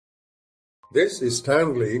This is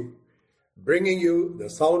Stanley bringing you the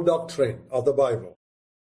sound doctrine of the Bible.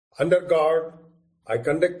 Under God, I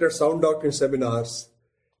conducted sound doctrine seminars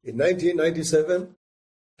in 1997,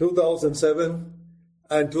 2007,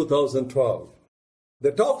 and 2012.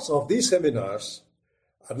 The talks of these seminars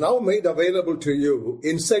are now made available to you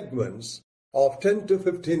in segments of 10 to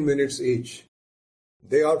 15 minutes each.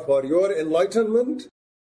 They are for your enlightenment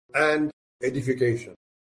and edification.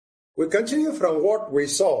 We continue from what we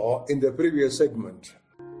saw in the previous segment.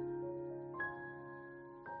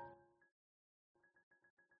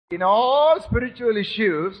 In all spiritual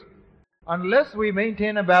issues, unless we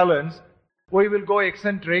maintain a balance, we will go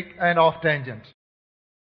eccentric and off tangent.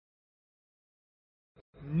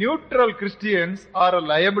 Neutral Christians are a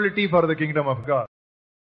liability for the kingdom of God.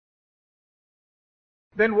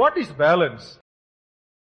 Then what is balance?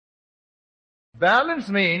 Balance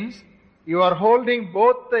means you are holding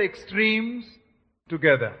both the extremes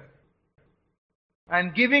together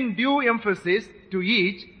and giving due emphasis to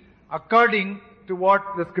each according to what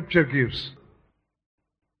the scripture gives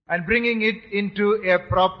and bringing it into a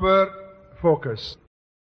proper focus.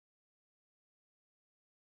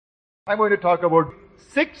 I'm going to talk about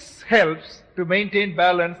 6 helps to maintain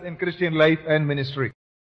balance in Christian life and ministry.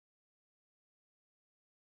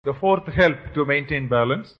 The 4th help to maintain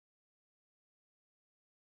balance: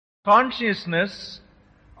 consciousness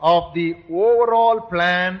of the overall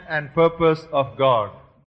plan and purpose of God.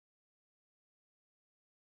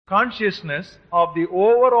 Consciousness of the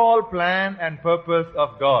overall plan and purpose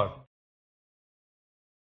of God.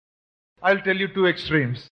 I'll tell you 2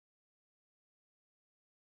 extremes.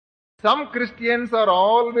 Some Christians are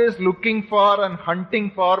always looking for and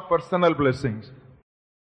hunting for personal blessings.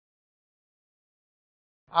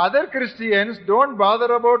 Other Christians don't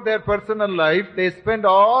bother about their personal life. They spend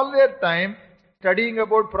all their time studying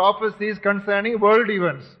about prophecies concerning world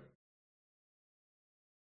events.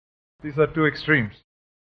 These are 2 extremes.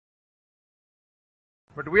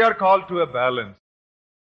 But we are called to a balance.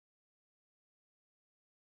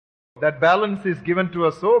 That balance is given to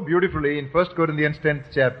us so beautifully in 1 Corinthians 10th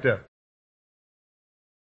chapter,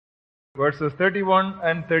 verses 31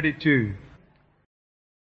 and 32.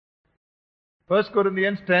 1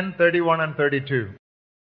 Corinthians 10, 31 and 32.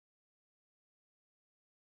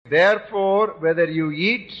 Therefore, whether you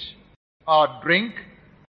eat or drink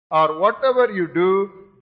or whatever you do,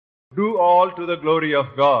 do all to the glory of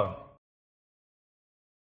God.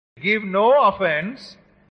 Give no offense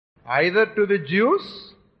either to the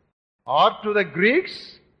Jews or to the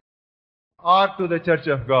Greeks or to the church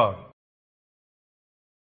of God.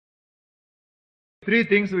 3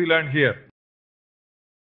 things we learn here.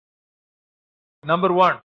 Number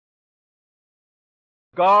 1,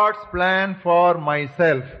 God's plan for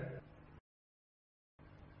myself.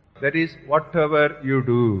 That is, whatever you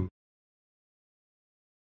do.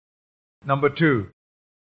 Number 2,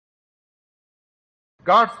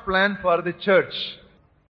 God's plan for the church.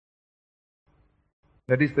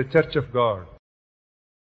 That is the church of God.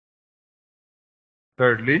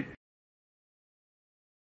 Thirdly,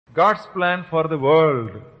 God's plan for the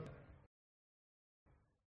world.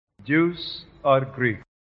 Jews or Greeks.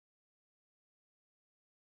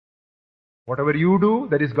 Whatever you do,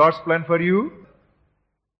 that is God's plan for you.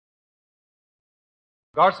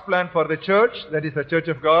 God's plan for the church, that is the church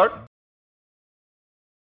of God.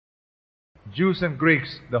 Jews and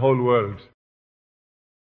Greeks, the whole world.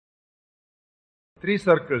 3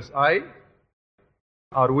 circles: I,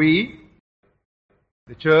 or we,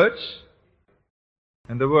 the church,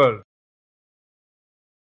 and the world.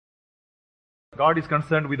 God is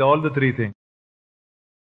concerned with all the 3 things.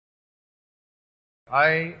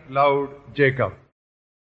 I loved Jacob.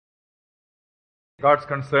 God's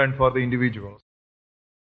concern for the individuals.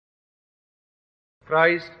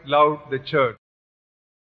 Christ loved the church.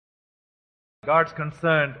 God's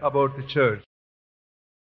concerned about the church.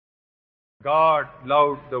 God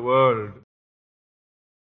loved the world.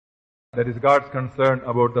 That is God's concern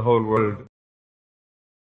about the whole world.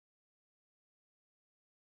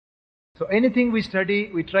 So anything we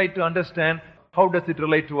study, we try to understand how does it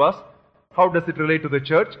relate to us, how does it relate to the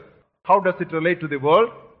church, how does it relate to the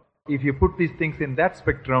world. If you put these things in that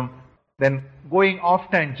spectrum, then going off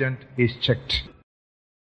tangent is checked.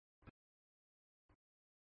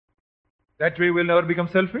 That way we'll never become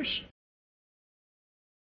selfish.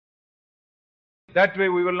 That way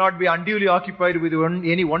we will not be unduly occupied with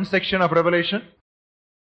any one section of Revelation.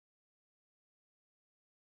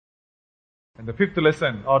 And the 5th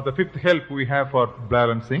lesson, or the 5th help we have for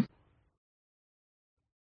balancing,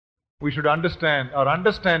 we should understand, or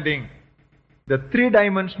understanding the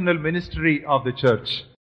 3-dimensional ministry of the church.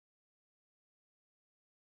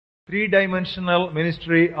 three-dimensional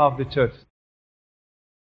ministry of the church.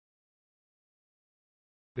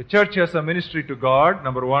 The church has a ministry to God,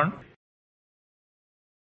 number one,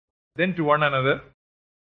 then to one another,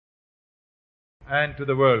 and to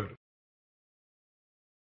the world.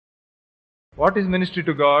 What is ministry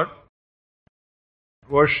to God?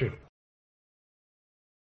 Worship.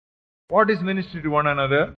 What is ministry to one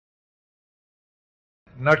another?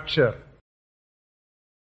 Nurture.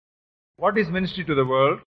 What is ministry to the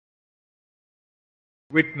world?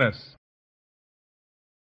 Witness.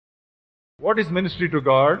 What is ministry to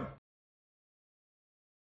God?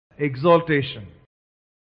 Exaltation.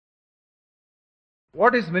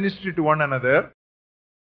 What is ministry to one another?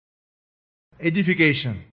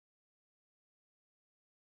 Edification.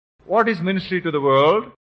 What is ministry to the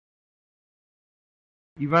world?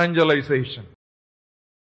 Evangelization.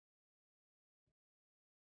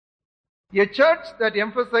 A church that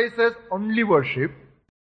emphasizes only worship,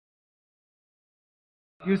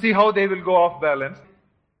 you see how they will go off balance.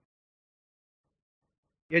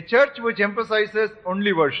 A church which emphasizes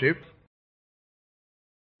only worship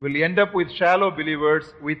will end up with shallow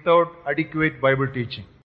believers without adequate Bible teaching.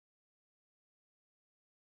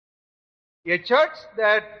 A church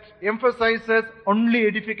that emphasizes only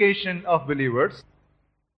edification of believers,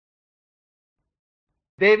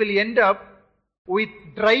 they will end up with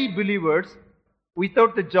dry believers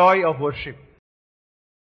without the joy of worship.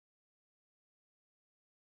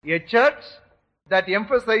 A church that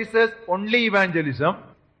emphasizes only evangelism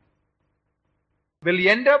will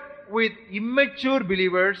end up with immature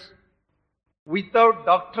believers without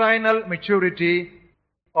doctrinal maturity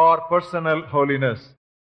or personal holiness.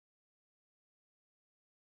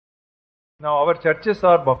 Now our churches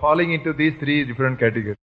are falling into these three different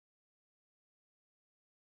categories.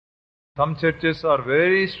 Some churches are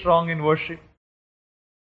very strong in worship.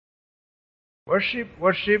 Worship,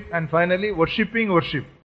 and finally worshipping worship.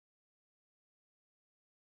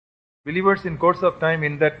 Believers in course of time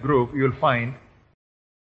in that group, you will find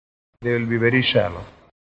they will be very shallow.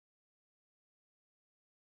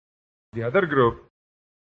 The other group,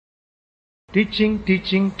 teaching.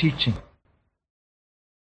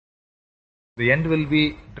 The end will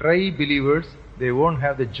be dry believers. They won't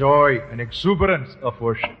have the joy and exuberance of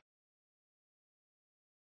worship.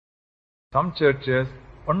 Some churches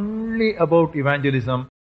only about evangelism.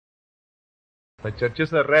 The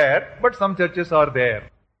churches are rare, but some churches are there.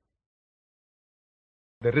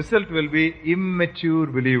 The result will be immature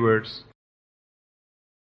believers.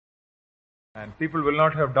 And people will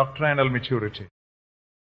not have doctrinal maturity.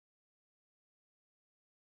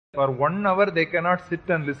 For 1 hour they cannot sit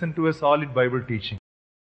and listen to a solid Bible teaching.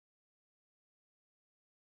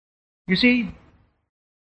 You see,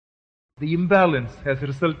 the imbalance has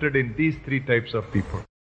resulted in these three types of people.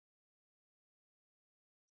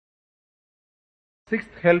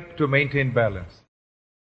 Sixth help to maintain balance.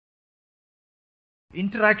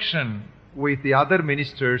 Interaction with the other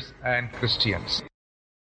ministers and Christians.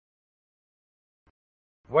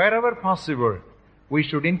 Wherever possible, we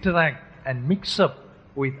should interact and mix up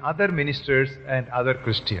with other ministers and other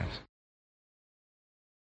Christians.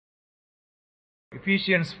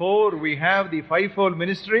 Ephesians 4, we have the fivefold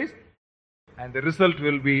ministries, and the result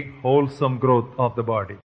will be wholesome growth of the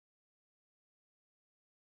body.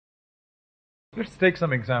 Let's take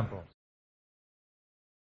some examples.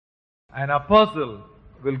 An apostle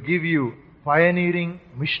will give you pioneering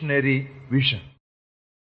missionary vision.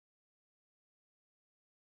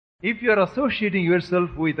 If you are associating yourself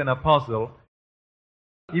with an apostle,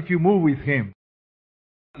 if you move with him,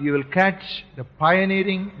 you will catch the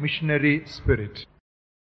pioneering missionary spirit.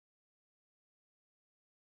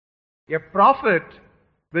 A prophet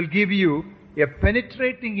will give you a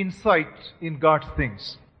penetrating insight in God's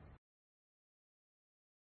things.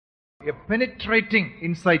 A penetrating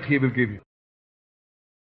insight he will give you.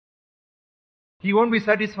 He won't be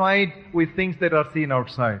satisfied with things that are seen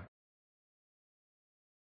outside.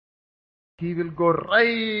 He will go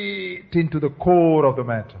right into the core of the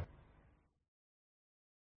matter.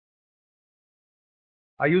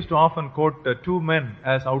 I used to often quote two men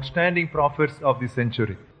as outstanding prophets of the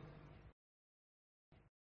century.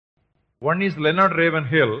 One is Leonard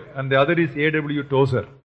Ravenhill and the other is A.W. Tozer.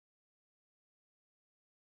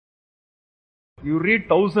 You read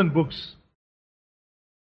 1,000 books,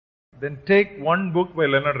 then take one book by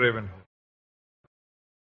Leonard Ravenhill.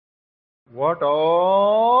 What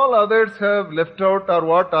all others have left out or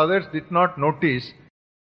what others did not notice,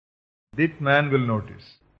 this man will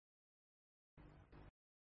notice.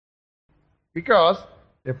 Because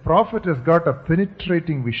a prophet has got a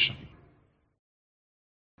penetrating vision.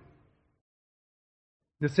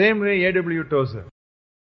 The same way A.W. Tozer.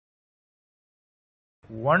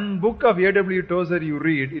 One book of A.W. Tozer you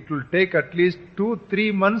read, it will take at least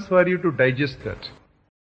 2-3 months for you to digest that.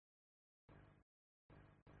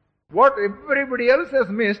 What everybody else has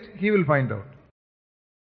missed, he will find out.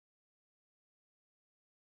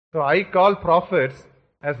 So I call prophets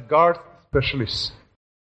as God's specialists.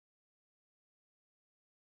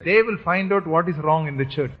 They will find out what is wrong in the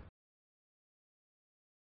church.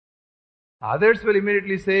 Others will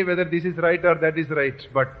immediately say whether this is right or that is right.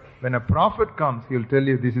 But when a prophet comes, he will tell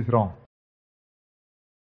you this is wrong.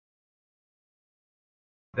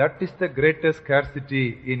 That is the greatest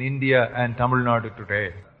scarcity in India and Tamil Nadu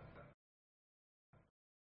today.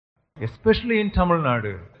 Especially in Tamil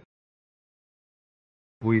Nadu,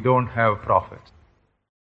 we don't have prophets.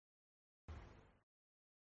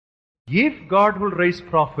 If God will raise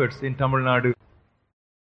prophets in Tamil Nadu,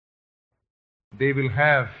 they will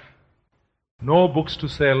have no books to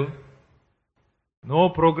sell, no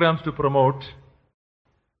programs to promote,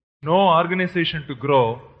 no organization to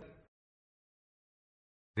grow.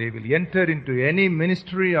 They will enter into any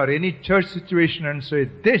ministry or any church situation and say,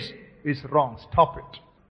 this is wrong, stop it.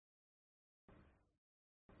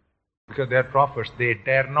 Because they are prophets, they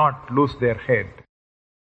dare not lose their head.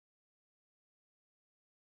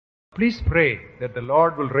 Please pray that the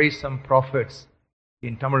Lord will raise some prophets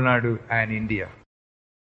in Tamil Nadu and India.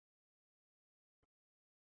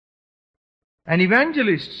 An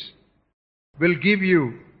evangelist will give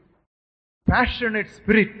you passionate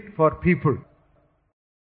spirit for people.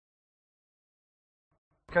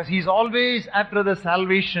 Because he is always after the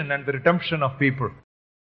salvation and the redemption of people.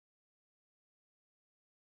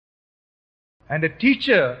 And a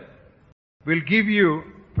teacher will give you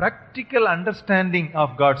practical understanding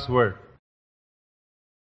of God's Word.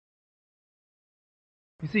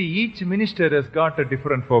 You see, each minister has got a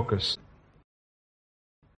different focus.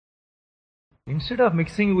 Instead of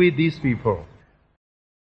mixing with these people,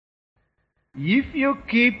 if you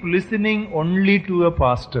keep listening only to a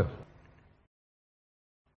pastor,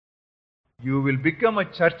 you will become a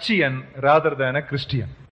churchian rather than a Christian.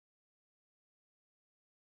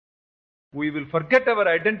 We will forget our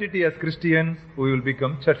identity as Christians, we will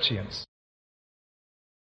become churchians.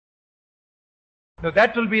 Now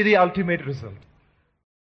that will be the ultimate result.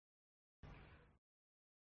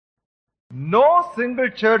 No single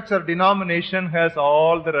church or denomination has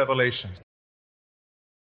all the revelations.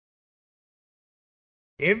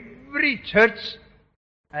 Every church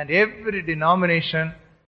and every denomination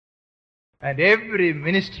and every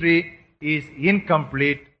ministry is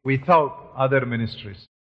incomplete without other ministries.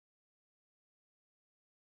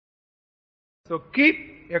 So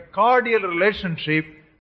keep a cordial relationship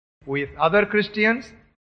with other Christians,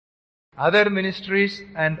 other ministries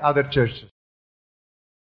and other churches.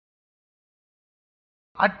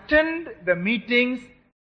 Attend the meetings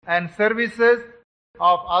and services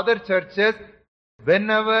of other churches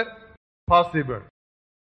whenever possible.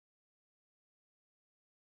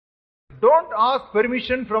 Don't ask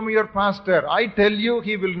permission from your pastor. I tell you,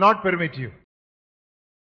 he will not permit you.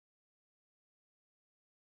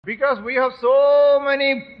 Because we have so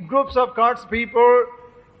many groups of God's people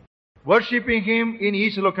worshipping Him in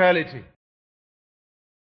each locality.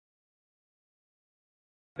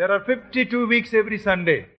 There are 52 weeks every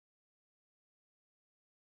Sunday.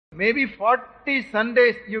 Maybe 40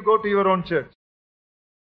 Sundays you go to your own church.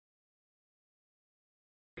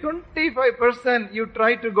 25% you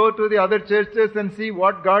try to go to the other churches and see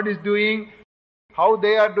what God is doing, how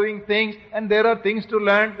they are doing things, and there are things to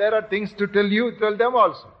learn, there are things to tell you, tell them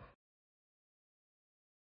also.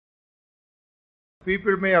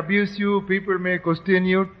 People may abuse you, people may question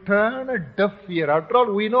you, turn a deaf ear. After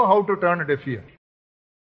all, we know how to turn a deaf ear.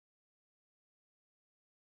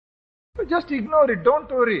 So just ignore it,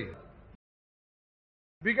 don't worry.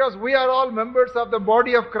 Because we are all members of the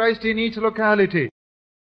body of Christ in each locality.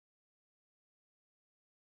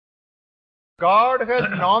 God has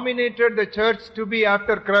nominated the church to be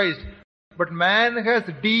after Christ, but man has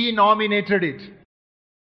denominated it.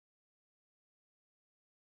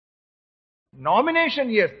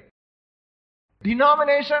 Nomination, yes.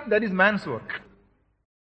 Denomination, that is man's work.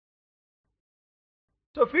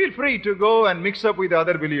 So feel free to go and mix up with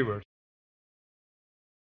other believers.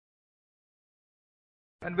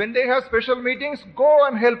 And when they have special meetings, go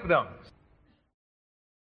and help them.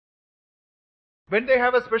 When they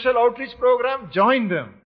have a special outreach program, join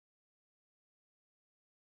them.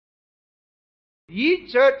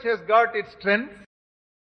 Each church has got its strengths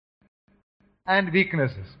and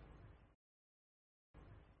weaknesses.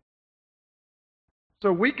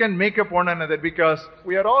 So we can make up one another because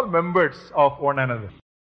we are all members of one another.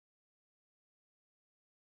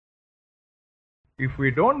 If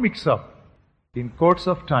we don't mix up, in course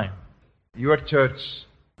of time, your church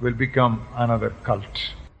will become another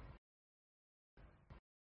cult.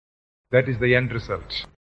 That is the end result.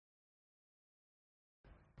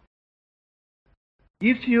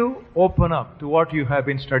 If you open up to what you have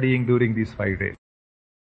been studying during these 5 days,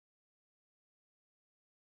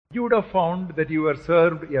 you would have found that you were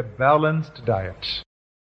served a balanced diet.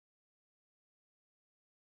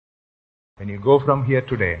 When you go from here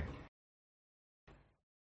today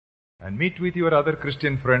and meet with your other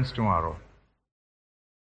Christian friends tomorrow,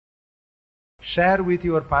 share with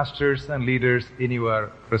your pastors and leaders in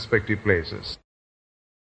your respective places.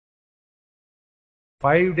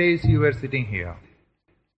 5 days you were sitting here.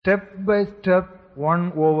 Step by step,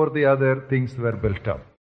 one over the other, things were built up.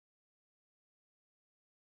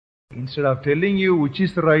 Instead of telling you which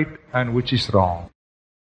is right and which is wrong,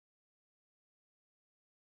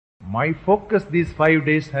 my focus these 5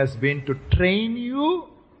 days has been to train you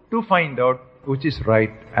to find out which is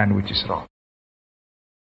right and which is wrong.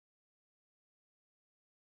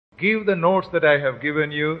 Give the notes that I have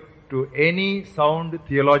given you to any sound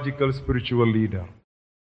theological spiritual leader.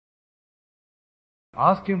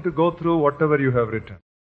 Ask him to go through whatever you have written.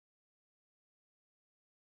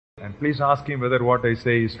 And please ask him whether what I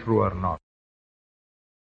say is true or not.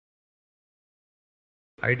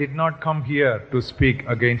 I did not come here to speak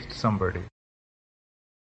against somebody.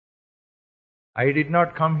 I did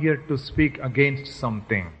not come here to speak against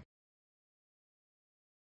something.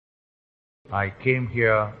 I came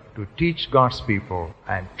here to teach God's people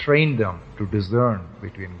and train them to discern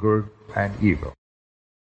between good and evil.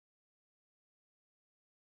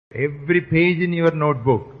 Every page in your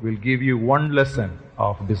notebook will give you one lesson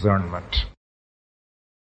of discernment.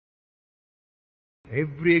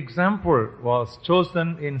 Every example was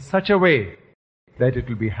chosen in such a way that it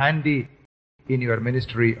will be handy in your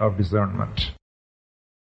ministry of discernment.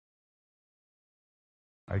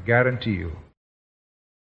 I guarantee you,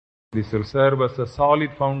 this will serve as a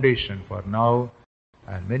solid foundation for now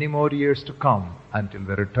and many more years to come until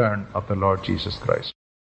the return of the Lord Jesus Christ.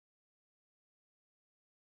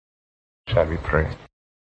 Shall we pray?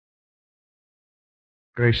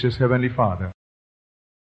 Gracious Heavenly Father,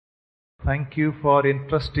 thank you for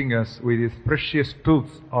entrusting us with these precious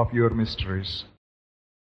truths of your mysteries.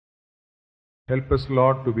 Help us,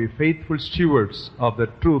 Lord, to be faithful stewards of the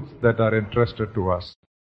truths that are entrusted to us.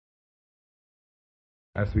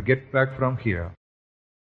 As we get back from here,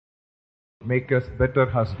 make us better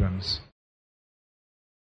husbands,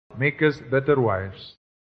 make us better wives,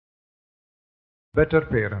 better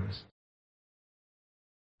parents,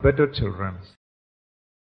 better children,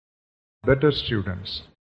 better students,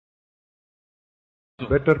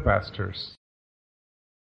 better pastors,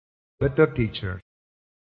 better teachers,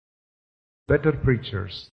 better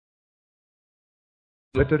preachers,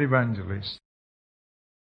 better evangelists,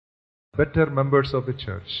 better members of the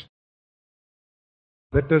church,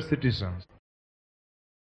 better citizens,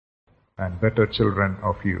 and better children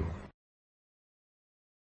of you.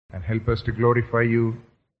 And help us to glorify you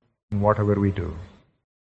in whatever we do.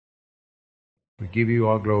 We give you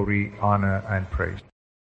all glory, honor, and praise.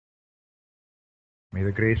 May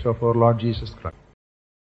the grace of our Lord Jesus Christ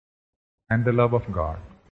and the love of God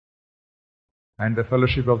and the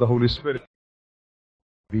fellowship of the Holy Spirit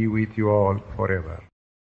be with you all forever.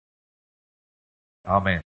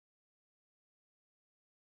 Amen.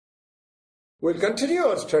 We'll continue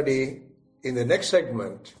our study in the next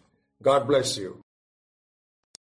segment. God bless you.